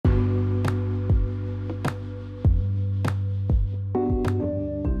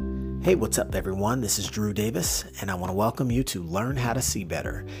Hey, what's up, everyone? This is Drew Davis, and I want to welcome you to Learn How to See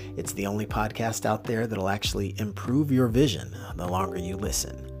Better. It's the only podcast out there that'll actually improve your vision the longer you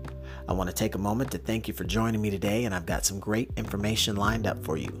listen. I want to take a moment to thank you for joining me today, and I've got some great information lined up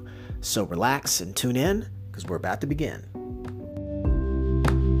for you. So relax and tune in, because we're about to begin.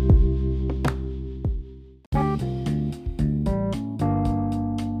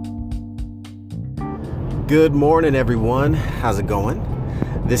 Good morning, everyone. How's it going?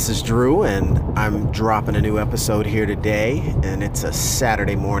 This is Drew, and I'm dropping a new episode here today, and it's a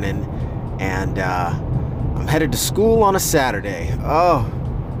Saturday morning, and I'm headed to school on a Saturday. Oh,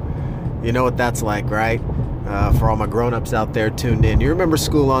 you know what that's like, right? For all my grown-ups out there tuned in. You remember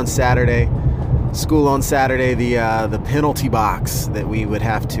school on Saturday? School on Saturday, the penalty box that we would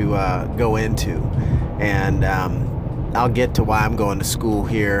have to go into, and I'll get to why I'm going to school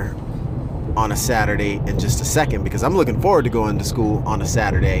here on a Saturday in just a second, because I'm looking forward to going to school on a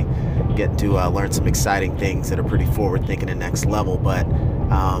Saturday, getting to learn some exciting things that are pretty forward-thinking and next level. But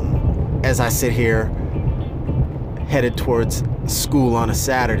as I sit here headed towards school on a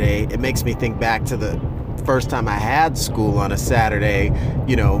Saturday, it makes me think back to the first time I had school on a Saturday,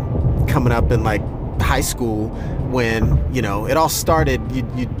 you know, coming up in like high school, when, you know, it all started.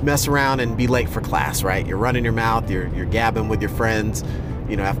 You'd mess around and be late for class, right? You're running your mouth, you're gabbing with your friends,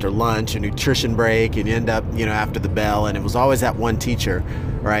 you know, after lunch, a nutrition break, and you end up, you know, after the bell. And it was always that one teacher,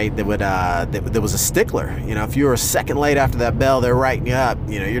 right, that would that was a stickler. You know, if you were a second late after that bell, they're writing you up.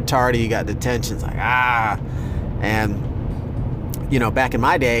 You know, you're tardy, you got detention. It's like, and, you know, back in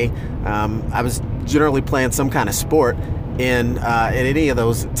my day, I was generally playing some kind of sport in at any of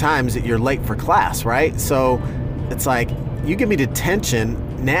those times that you're late for class, right? So it's like, you give me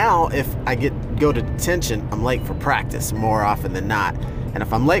detention. Now, if I go to detention, I'm late for practice more often than not. And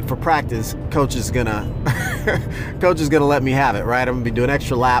if I'm late for practice, coach is gonna let me have it, right? I'm gonna be doing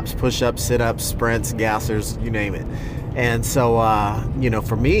extra laps, push-ups, sit-ups, sprints, gassers, you name it. And so, you know,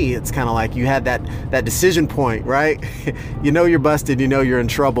 for me, it's kind of like you had that decision point, right? You know you're busted, you know you're in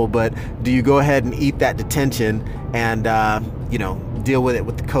trouble, but do you go ahead and eat that detention and, you know, deal with it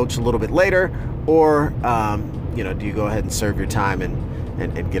with the coach a little bit later, or, you know, do you go ahead and serve your time and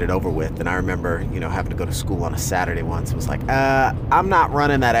get it over with? And I remember, you know, having to go to school on a Saturday once. It was like, I'm not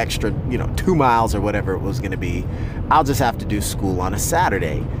running that extra, you know, 2 miles or whatever it was going to be. I'll just have to do school on a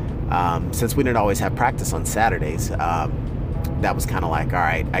Saturday. Since we didn't always have practice on Saturdays, that was kind of like, all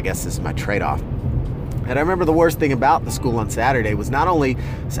right, I guess this is my trade-off. And I remember the worst thing about the school on Saturday was not only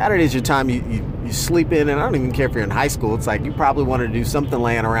Saturday's your time you sleep in, and I don't even care if you're in high school. It's like you probably wanted to do something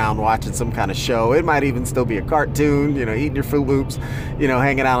laying around watching some kind of show. It might even still be a cartoon, you know, eating your Fruit Loops, you know,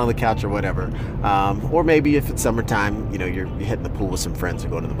 hanging out on the couch or whatever. Or maybe if it's summertime, you know, you're hitting the pool with some friends or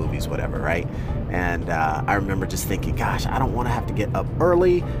going to the movies, whatever, right? And I remember just thinking, gosh, I don't want to have to get up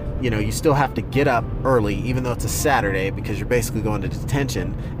early. You know, you still have to get up early, even though it's a Saturday, because you're basically going to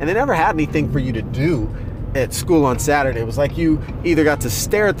detention. And they never had anything for you to do at school on Saturday. It was like you either got to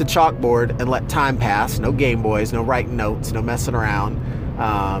stare at the chalkboard and let time pass. No Game Boys, no writing notes, no messing around.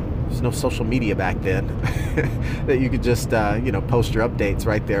 There's no social media back then that you could just, you know, post your updates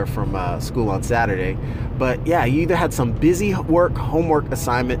right there from school on Saturday. But yeah, you either had some busy homework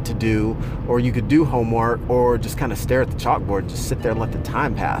assignment to do, or you could do homework, or just kind of stare at the chalkboard, just sit there and let the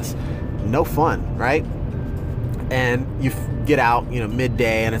time pass. No fun, right? And you get out, you know,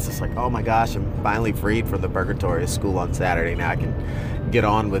 midday, and it's just like, oh my gosh, I'm finally freed from the purgatory of school on Saturday. Now I can get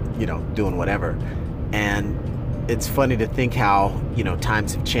on with, you know, doing whatever. And it's funny to think how, you know,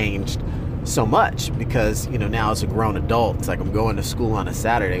 times have changed so much, because, you know, now as a grown adult, it's like I'm going to school on a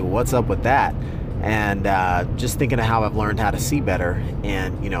Saturday. Well, what's up with that? And just thinking of how I've learned how to see better.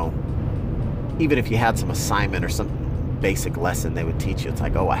 And, you know, even if you had some assignment or some basic lesson they would teach you, it's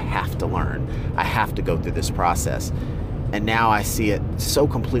like, oh, I have to learn. I have to go through this process. And now I see it so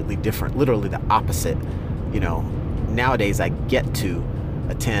completely different, literally the opposite. You know, nowadays I get to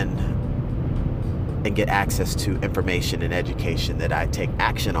attend and get access to information and education that I take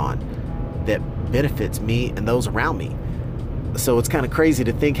action on that benefits me and those around me. So it's kind of crazy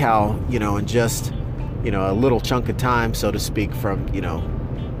to think how, you know, in just, you know, a little chunk of time, so to speak, from, you know,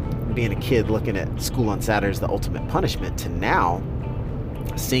 being a kid looking at school on Saturday as the ultimate punishment, to now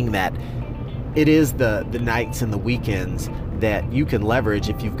seeing that it is the nights and the weekends that you can leverage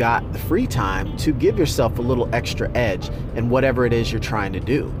if you've got the free time to give yourself a little extra edge in whatever it is you're trying to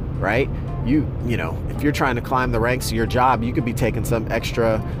do, right? You know, if you're trying to climb the ranks of your job, you could be taking some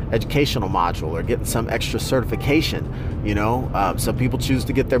extra educational module or getting some extra certification. You know, some people choose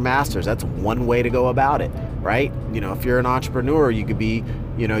to get their master's. That's one way to go about it, right? You know, if you're an entrepreneur, you could be,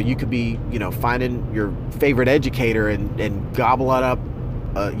 you know, finding your favorite educator and gobbling up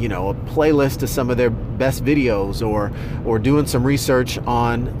a playlist of some of their best videos, or doing some research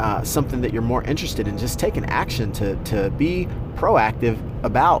on something that you're more interested in. Just taking action to be proactive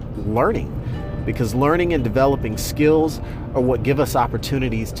about learning, because learning and developing skills are what give us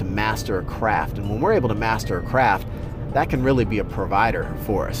opportunities to master a craft. And when we're able to master a craft, that can really be a provider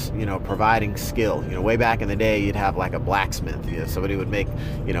for us, providing skill. Way back in the day, you'd have like a blacksmith, somebody would make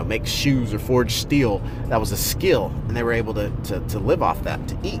shoes or forge steel. That was a skill, and they were able to live off that,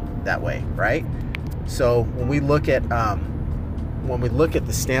 to eat that way, right? So when we look at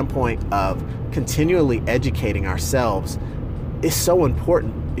the standpoint of continually educating ourselves, is so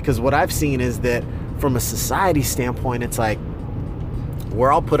important, because what I've seen is that from a society standpoint, it's like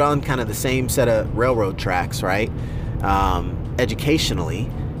we're all put on kind of the same set of railroad tracks, right? Educationally,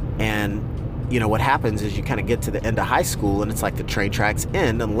 and what happens is you kind of get to the end of high school, and it's like the train tracks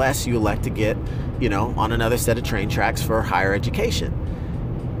end unless you elect to get on another set of train tracks for higher education.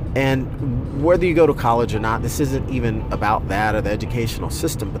 And whether you go to college or not, this isn't even about that or the educational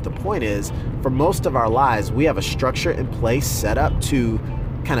system, but the point is, for most of our lives, we have a structure in place set up to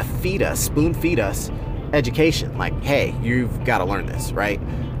kind of spoon feed us education. Like, hey, you've got to learn this, right?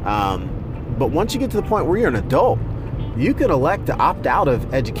 But once you get to the point where you're an adult, you can elect to opt out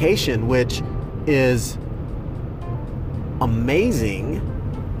of education, which is amazing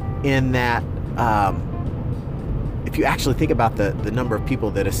in that if you actually think about the number of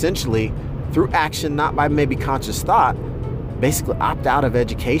people that essentially, through action, not by maybe conscious thought, basically opt out of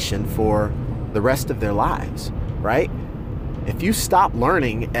education for the rest of their lives, right? If you stop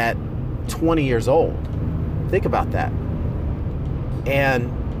learning at 20 years old, think about that, and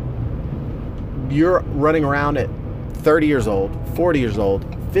you're running around at 30 years old, 40 years old,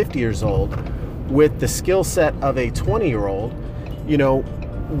 50 years old with the skill set of a 20-year-old,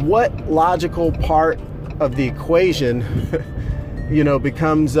 what logical part of the equation,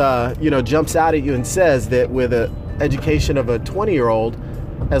 becomes, jumps out at you and says that with an education of a 20-year-old,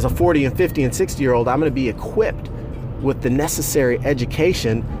 as a 40 and 50 and 60-year-old, I'm going to be equipped with the necessary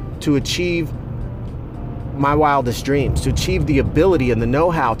education to achieve my wildest dreams, to achieve the ability and the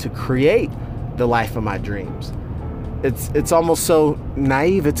know-how to create the life of my dreams. It's almost so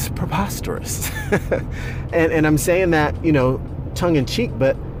naive, it's preposterous. and I'm saying that, tongue in cheek,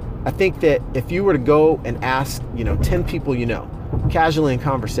 but I think that if you were to go and ask, 10 people, casually in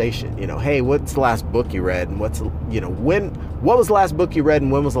conversation, hey, what's the last book you read? And what was the last book you read,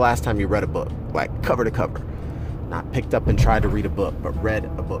 and when was the last time you read a book? Like cover to cover. Not picked up and tried to read a book, but read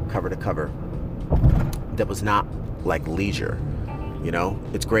a book cover to cover that was not like leisure.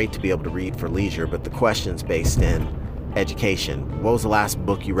 It's great to be able to read for leisure, but the question's based in education. What was the last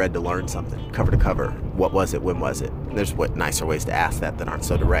book you read to learn something? Cover to cover. What was it? When was it? There's nicer ways to ask that aren't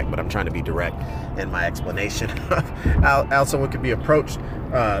so direct, but I'm trying to be direct in my explanation of how someone could be approached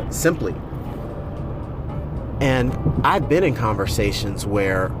simply. And I've been in conversations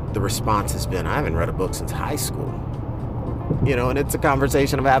where the response has been, I haven't read a book since high school. And it's a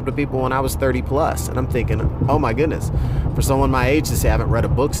conversation I've had with people when I was 30 plus. And I'm thinking, oh my goodness, for someone my age to say I haven't read a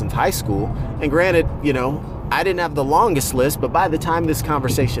book since high school. And granted, I didn't have the longest list, but by the time this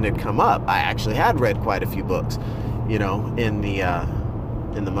conversation had come up, I actually had read quite a few books, in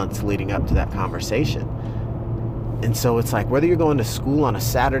the months leading up to that conversation. And so it's like, whether you're going to school on a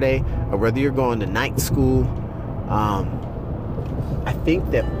Saturday or whether you're going to night school, I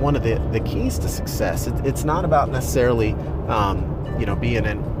think that one of the keys to success, it's not about necessarily, being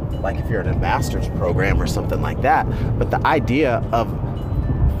in, like if you're in a master's program or something like that, but the idea of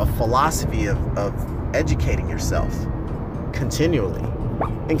a philosophy of educating yourself continually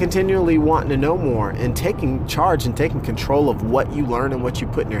and continually wanting to know more and taking charge and taking control of what you learn and what you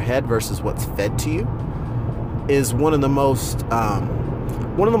put in your head versus what's fed to you is one of the most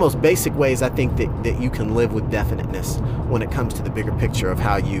basic ways I think that you can live with definiteness when it comes to the bigger picture of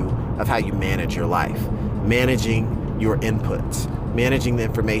how you manage your life, managing your inputs, managing the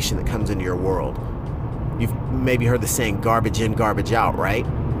information that comes into your world. You've maybe heard the saying, garbage in, garbage out, right?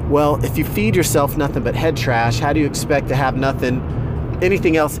 Well, if you feed yourself nothing but head trash, how do you expect to have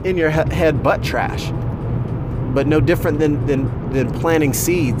anything else in your head but trash? But no different than planting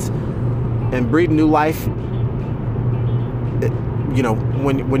seeds and breeding new life.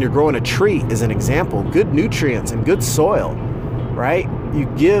 When you're growing a tree, as an example, good nutrients and good soil, right? You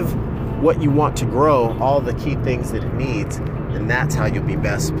give what you want to grow all the key things that it needs, and that's how you'll be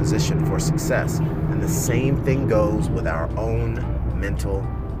best positioned for success. And the same thing goes with our own mental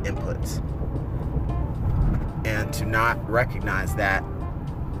inputs. And to not recognize that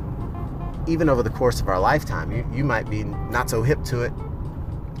even over the course of our lifetime, you might be not so hip to it,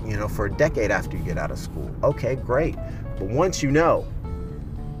 for a decade after you get out of school. Okay, great. But once you know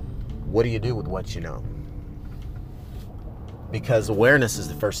what do you do with what you know? Because awareness is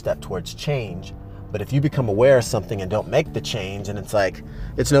the first step towards change. But if you become aware of something and don't make the change, and it's like,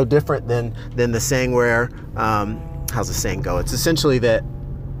 it's no different than the saying where, how's the saying go? It's essentially that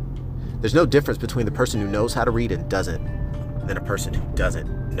there's no difference between the person who knows how to read and doesn't than a person who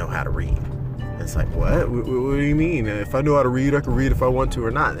doesn't know how to read. And it's like, what do you mean? If I know how to read, I can read if I want to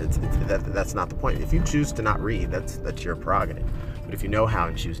or not. That's not the point. If you choose to not read, that's your prerogative. But if you know how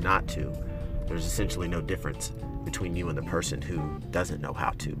and choose not to, there's essentially no difference between you and the person who doesn't know how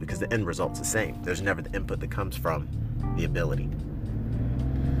to, because the end result's the same. There's never the input that comes from the ability.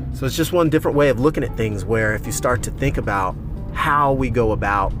 So it's just one different way of looking at things, where if you start to think about how we go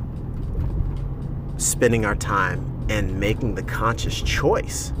about spending our time and making the conscious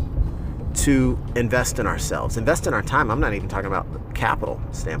choice to invest in ourselves, invest in our time. I'm not even talking about the capital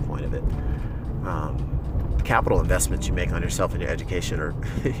standpoint of it. Capital investments you make on yourself and your education, or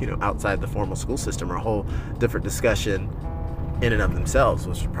outside the formal school system, are a whole different discussion in and of themselves,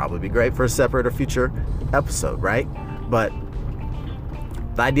 which would probably be great for a separate or future episode, right? But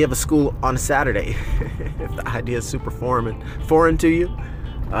the idea of a school on a Saturday, if the idea is super foreign to you,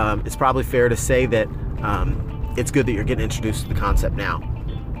 it's probably fair to say that it's good that you're getting introduced to the concept now,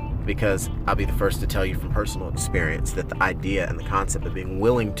 because I'll be the first to tell you from personal experience that the idea and the concept of being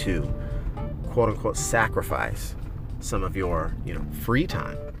willing to quote unquote sacrifice some of your free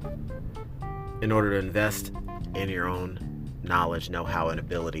time in order to invest in your own knowledge, know-how, and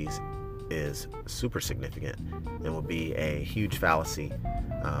abilities is super significant, and will be a huge fallacy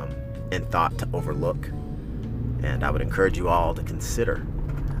and thought to overlook. And I would encourage you all to consider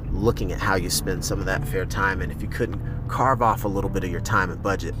looking at how you spend some of that fair time, and if you couldn't carve off a little bit of your time and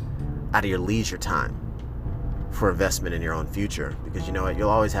budget out of your leisure time for investment in your own future, because you know what, you'll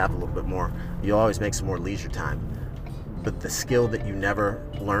always have a little bit more, you'll always make some more leisure time, but the skill that you never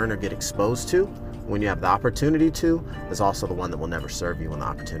learn or get exposed to when you have the opportunity to is also the one that will never serve you when the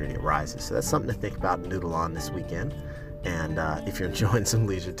opportunity arises. So that's something to think about and noodle on this weekend. And if you're enjoying some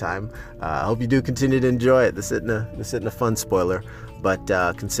leisure time, I hope you do continue to enjoy it. This isn't a fun spoiler, but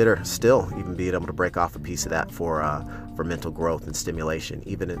consider still even being able to break off a piece of that for mental growth and stimulation,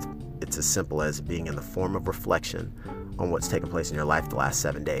 even if it's as simple as being in the form of reflection on what's taken place in your life the last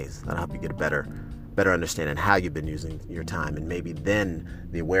 7 days. That'll help you get a better understanding how you've been using your time, and maybe then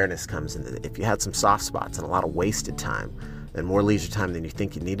the awareness comes in. If you had some soft spots and a lot of wasted time and more leisure time than you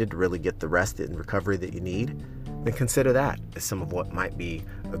think you needed to really get the rest and recovery that you need, then consider that as some of what might be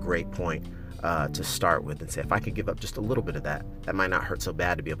a great point to start with, and say, if I could give up just a little bit of that, that might not hurt so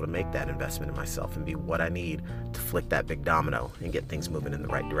bad to be able to make that investment in myself and be what I need to flick that big domino and get things moving in the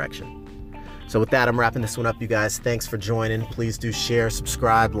right direction. So with that, I'm wrapping this one up, you guys. Thanks for joining. Please do share,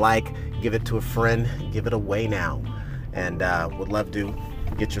 subscribe, like, give it to a friend, give it away now. And would love to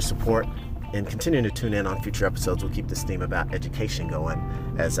get your support and continue to tune in on future episodes. We'll keep this theme about education going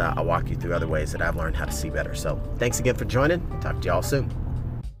as I walk you through other ways that I've learned how to see better. So thanks again for joining. Talk to y'all soon.